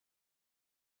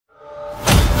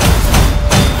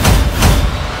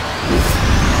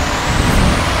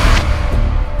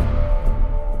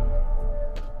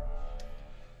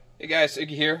guys, Iggy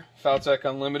here, Faltech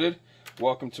Unlimited.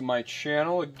 Welcome to my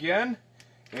channel again.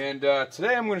 And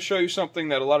today I'm going to show you something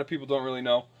that a lot of people don't really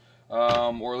know,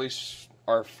 or at least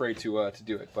are afraid to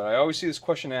do it. But I always see this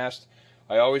question asked.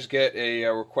 I always get a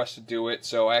request to do it,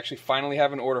 so I actually finally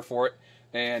have an order for it,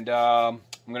 and I'm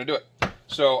going to do it.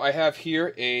 So I have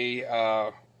here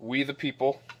a We the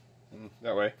People,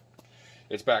 that way,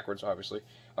 it's backwards obviously,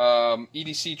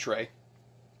 EDC tray.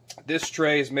 This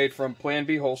tray is made from Plan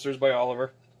B holsters by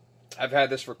Oliver. I've had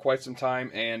this for quite some time,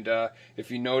 and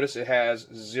if you notice, it has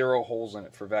 0 holes in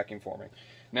it for vacuum forming.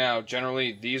 Now,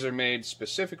 generally, these are made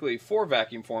specifically for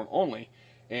vacuum form only,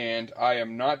 and I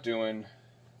am not doing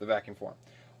the vacuum form.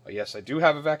 Yes, I do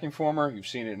have a vacuum former. You've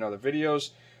seen it in other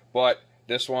videos, but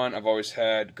this one I've always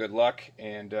had good luck,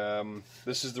 and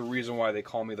this is the reason why they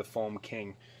call me the Foam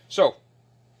King. So,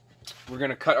 we're going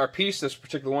to cut our piece. This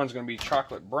particular one is going to be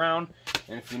chocolate brown,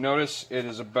 and if you notice, it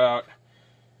is about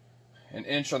 1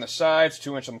 inch on the sides,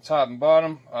 2 inches on the top and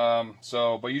bottom.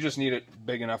 But you just need it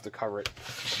big enough to cover it.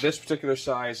 This particular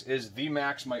size is the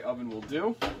max my oven will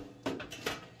do.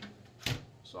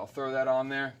 So I'll throw that on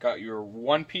there. Got your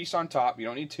 1 piece on top. You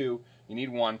don't need 2. You need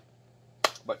 1.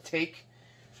 But take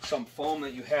some foam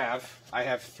that you have. I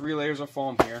have 3 layers of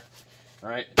foam here. All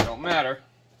right, it don't matter.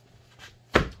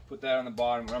 Put that on the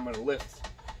bottom, and I'm going to lift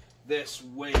this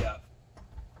way up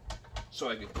so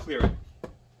I can clear it,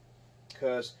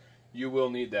 because you will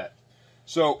need that.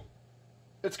 So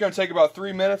it's going to take about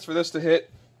 3 minutes for this to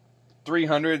hit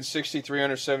 360,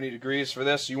 370 degrees for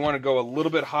this. You want to go a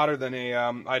little bit hotter than a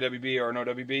IWB or an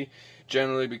OWB,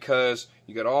 generally because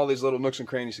you got all these little nooks and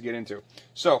crannies to get into.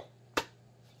 So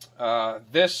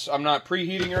this, I'm not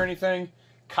preheating or anything.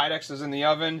 Kydex is in the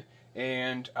oven,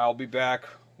 and I'll be back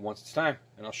once it's time,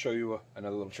 and I'll show you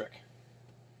another little trick.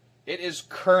 It is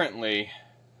currently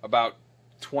about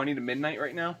 20 to midnight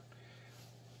right now.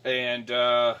 And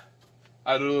I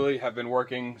literally have been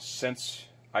working since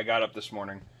I got up this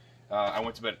morning. I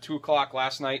went to bed at 2 o'clock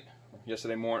last night,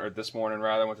 yesterday morning, or this morning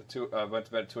rather. I went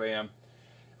to bed at 2 a.m.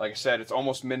 Like I said, it's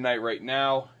almost midnight right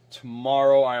now.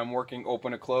 Tomorrow I am working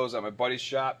open to close at my buddy's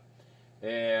shop,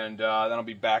 and then I'll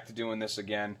be back to doing this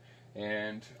again.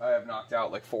 And I have knocked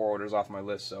out like 4 orders off my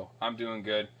list, so I'm doing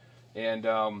good. And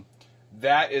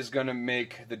that is going to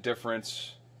make the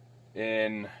difference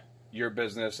in your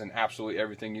business and absolutely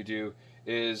everything you do,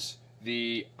 is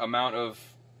the amount of,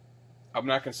 I'm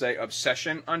not going to say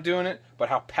obsession on doing it, but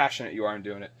how passionate you are in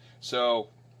doing it. So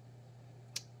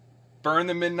burn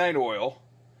the midnight oil,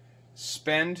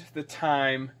 spend the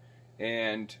time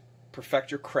and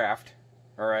perfect your craft,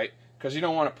 all right? Because you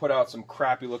don't want to put out some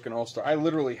crappy looking holster. I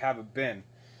literally have a bin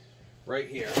right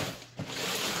here.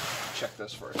 Check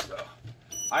this first though.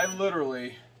 I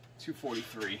literally,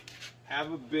 243,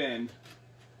 have a bin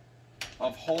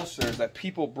of holsters that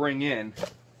people bring in,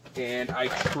 and I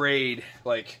trade.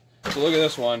 Like, so look at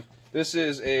this one. This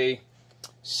is a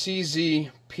CZ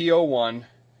P01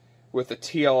 with a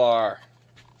TLR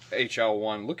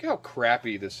HL1. Look how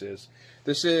crappy this is.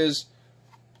 This is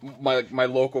my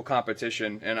local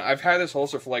competition, and I've had this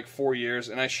holster for like 4 years,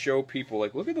 and I show people,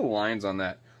 like, look at the lines on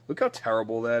that. Look how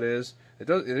terrible that is. It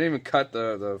didn't even cut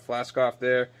the flask off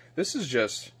there. This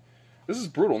is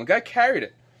brutal. And the guy carried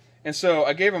it. And so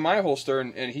I gave him my holster,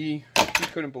 and he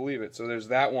couldn't believe it. So there's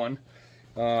that one.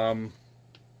 Let's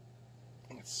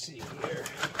see here.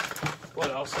 What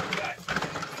else I got?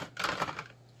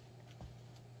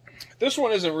 This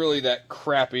one isn't really that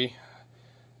crappy.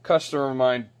 Customer of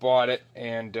mine bought it,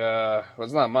 and well,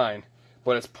 it's not mine,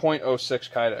 but it's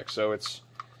 .06 kydex, so it's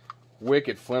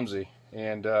wicked flimsy.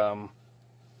 And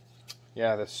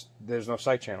yeah, there's no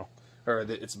side channel, or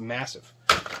it's massive.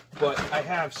 But I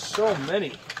have so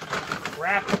many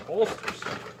crappy holsters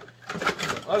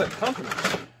from other companies.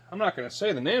 I'm not going to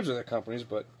say the names of the companies,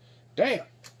 but damn.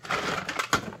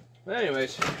 But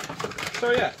anyways,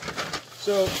 so yeah.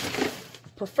 So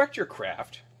perfect your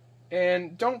craft,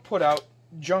 and don't put out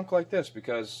junk like this,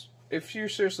 because if you're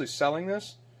seriously selling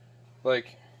this,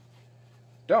 like,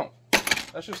 don't.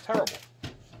 That's just terrible.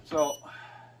 So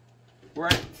we're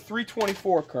at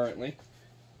 324 currently.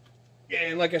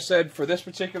 And like I said, for this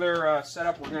particular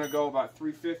setup, we're going to go about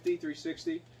 350,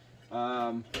 360.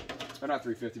 Or not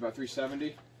 350, about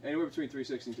 370. Anywhere between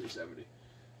 360 and 370.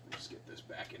 Let's get this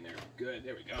back in there. Good,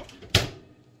 there we go.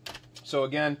 So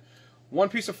again, 1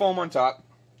 piece of foam on top,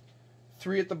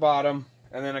 3 at the bottom,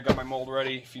 and then I got my mold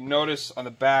ready. If you notice on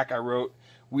the back, I wrote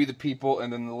We the People,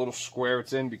 and then the little square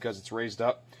it's in because it's raised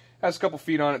up. It has a couple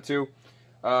feet on it too.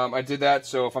 I did that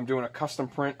so if I'm doing a custom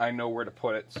print, I know where to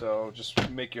put it. So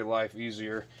just make your life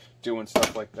easier doing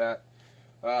stuff like that.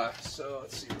 So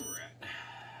let's see where we're at.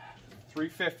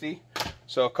 350.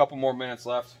 So a couple more minutes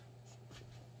left.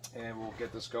 and we'll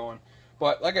get this going.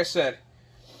 But like I said,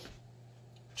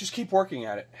 just keep working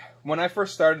at it. When I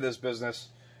first started this business,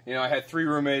 you know, I had 3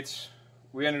 roommates.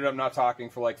 We ended up not talking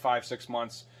for like 5-6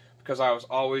 months because I was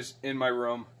always in my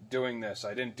room doing this.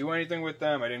 I didn't do anything with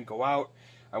them. I didn't go out.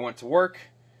 I went to work,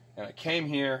 and I came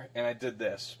here, and I did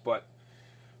this. But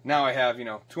now I have, you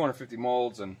know, 250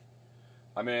 molds, and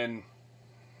I'm in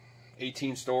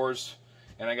 18 stores,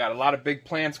 and I got a lot of big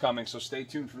plans coming, so stay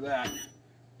tuned for that.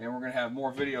 And we're going to have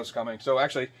more videos coming. So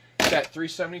actually, it's at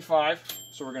 375,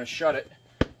 so we're going to shut it.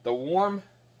 The warm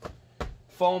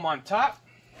foam on top,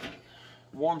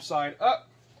 warm side up.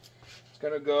 It's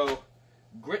going to go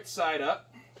grit side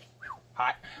up,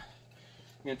 hot.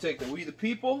 I'm going to take the We the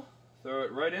People, throw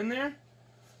it right in there.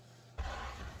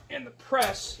 And the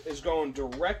press is going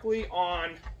directly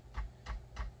on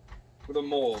the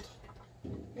mold.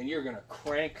 And you're going to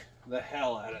crank the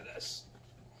hell out of this.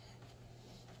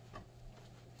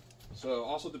 So it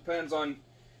also depends on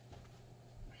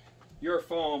your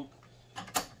foam,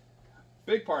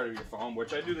 big part of your foam,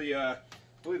 which I do the, I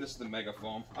believe this is the Mega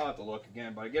Foam. I'll have to look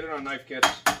again, but I get it on knife kits.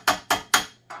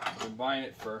 I've been buying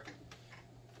it for,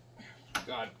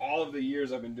 God, all of the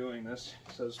years I've been doing this.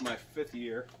 So this is my 5th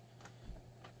year.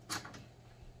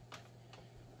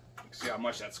 See how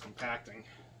much that's compacting.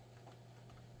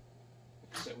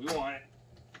 Like I said, we want it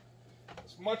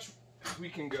as much as we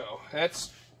can go. That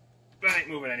ain't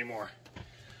moving anymore.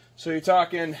 So you're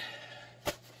talking,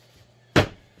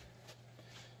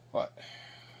 what,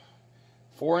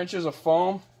 4 inches of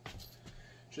foam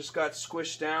just got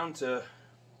squished down to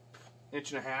 1.5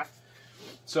 inches.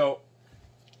 So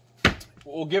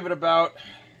we'll give it about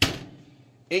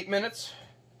 8 minutes,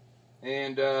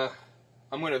 and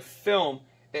I'm going to film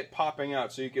it popping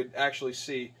out so you could actually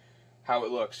see how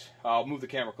it looks. I'll move the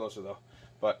camera closer though,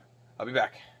 but I'll be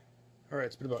back. Alright,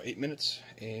 it's been about 8 minutes,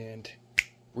 and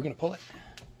we're going to pull it.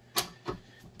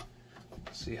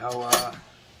 See how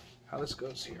this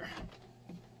goes here.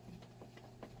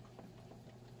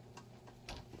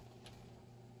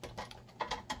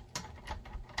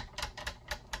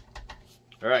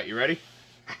 Alright, you ready?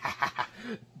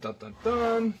 Dun dun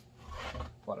dun.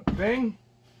 Bada bing.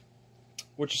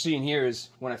 What you're seeing here is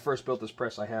when I first built this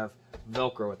press, I have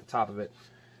Velcro at the top of it.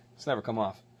 It's never come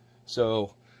off.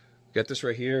 So, get this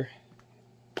right here.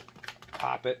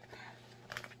 Pop it.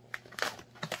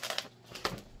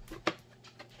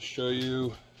 Show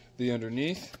you the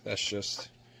underneath. That's just,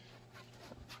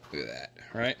 look at that,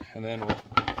 right? And then we'll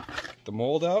get the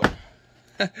mold out.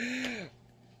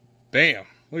 Bam!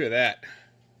 Look at that.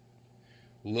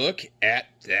 Look at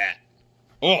that.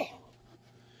 Oh!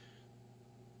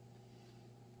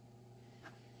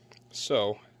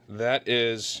 So, that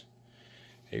is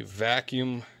a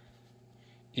vacuum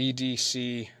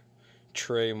EDC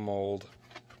tray mold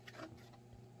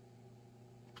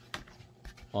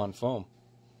on foam.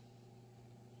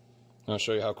 I'll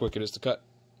show you how quick it is to cut.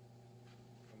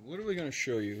 I'm literally going to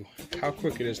show you how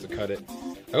quick it is to cut it.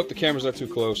 I hope the camera's not too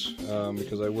close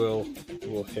because I will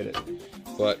hit it.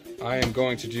 But I am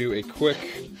going to do a quick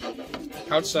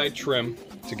outside trim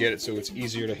to get it so it's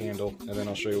easier to handle, and then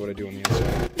I'll show you what I do on the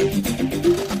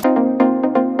inside.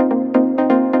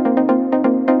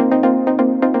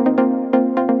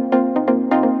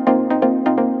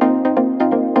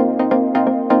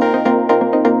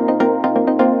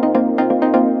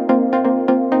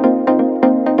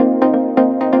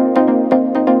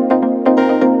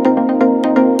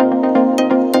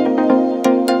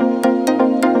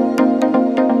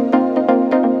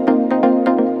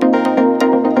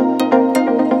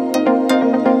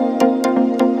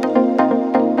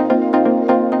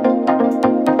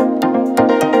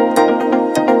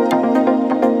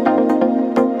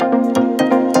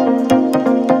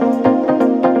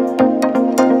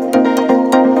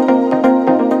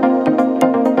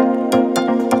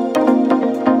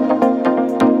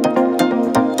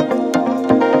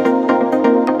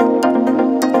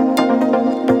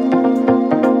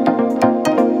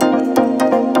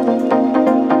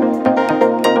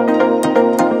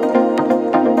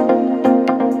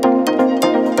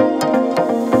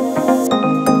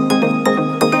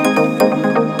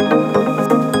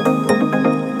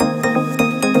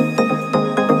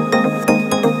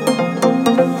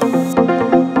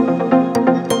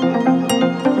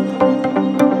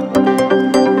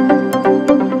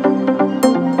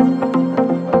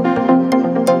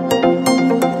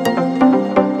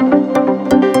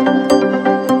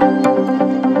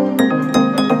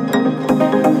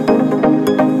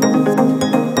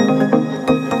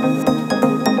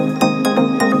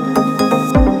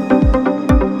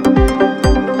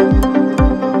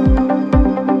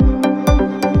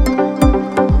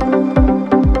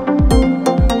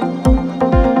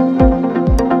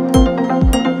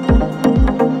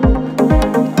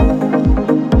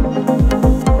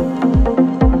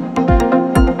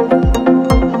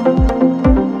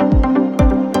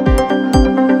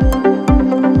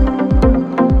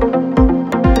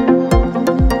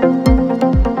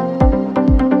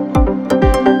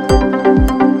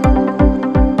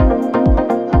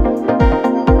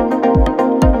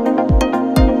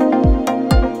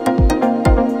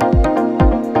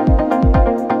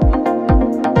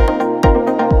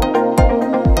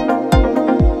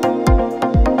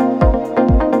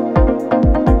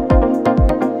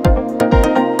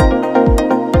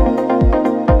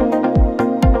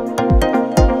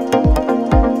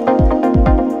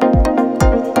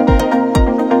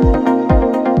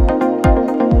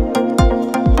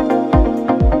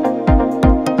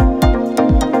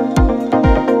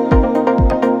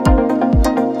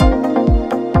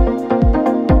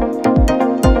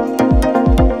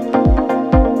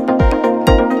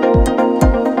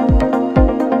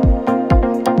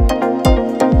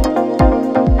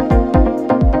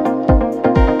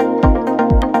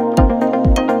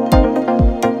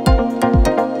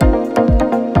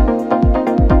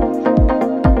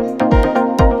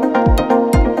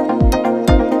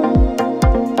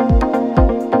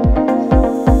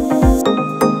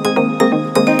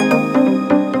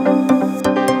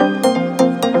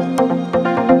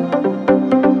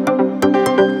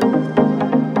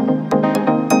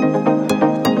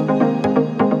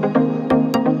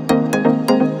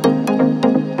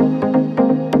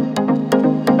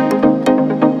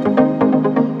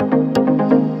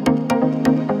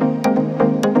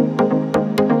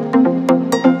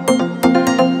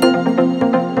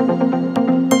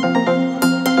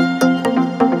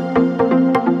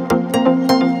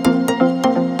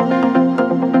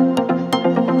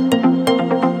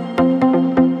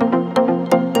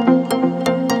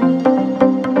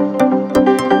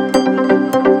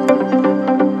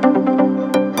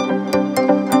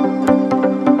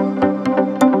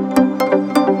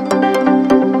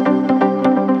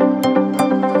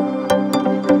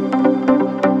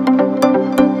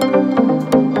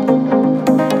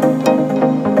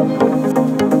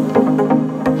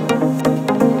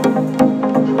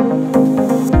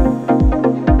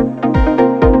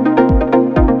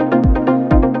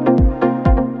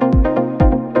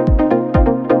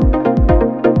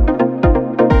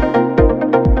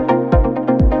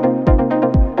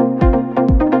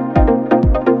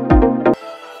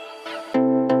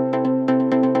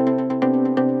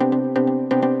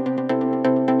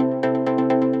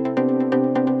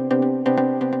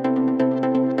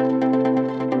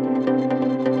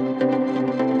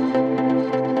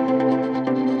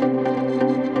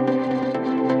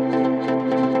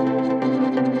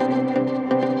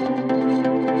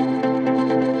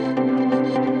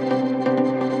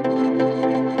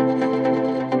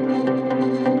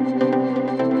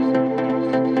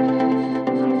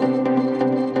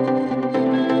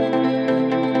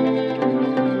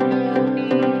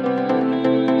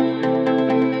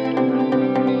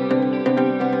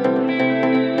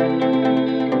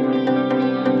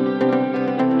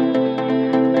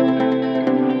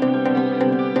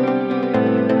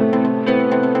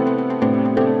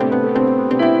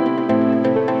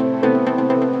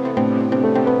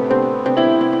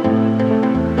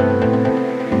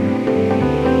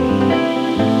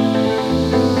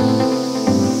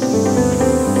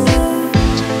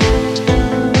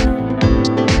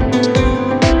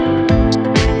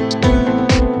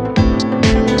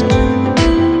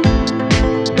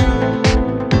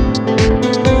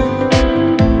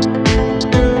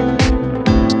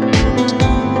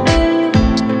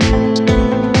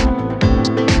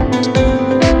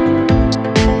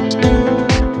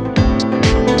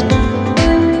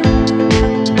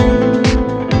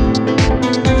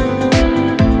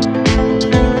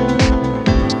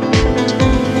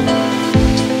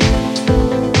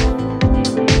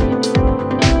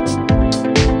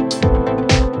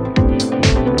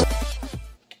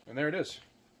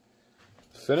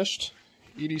 finished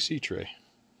EDC tray.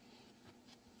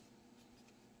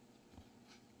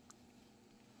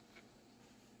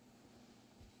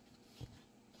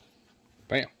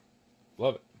 Bam.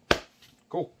 Love it.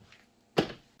 Cool.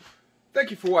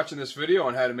 Thank you for watching this video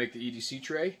on how to make the EDC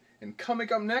tray. And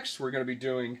coming up next, we're going to be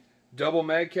doing double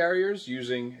mag carriers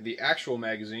using the actual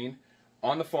magazine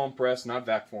on the foam press, not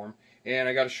vac form. And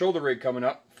I got a shoulder rig coming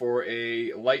up for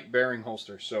a light bearing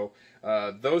holster. So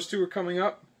those two are coming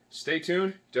up. Stay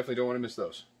tuned. Definitely don't want to miss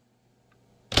those.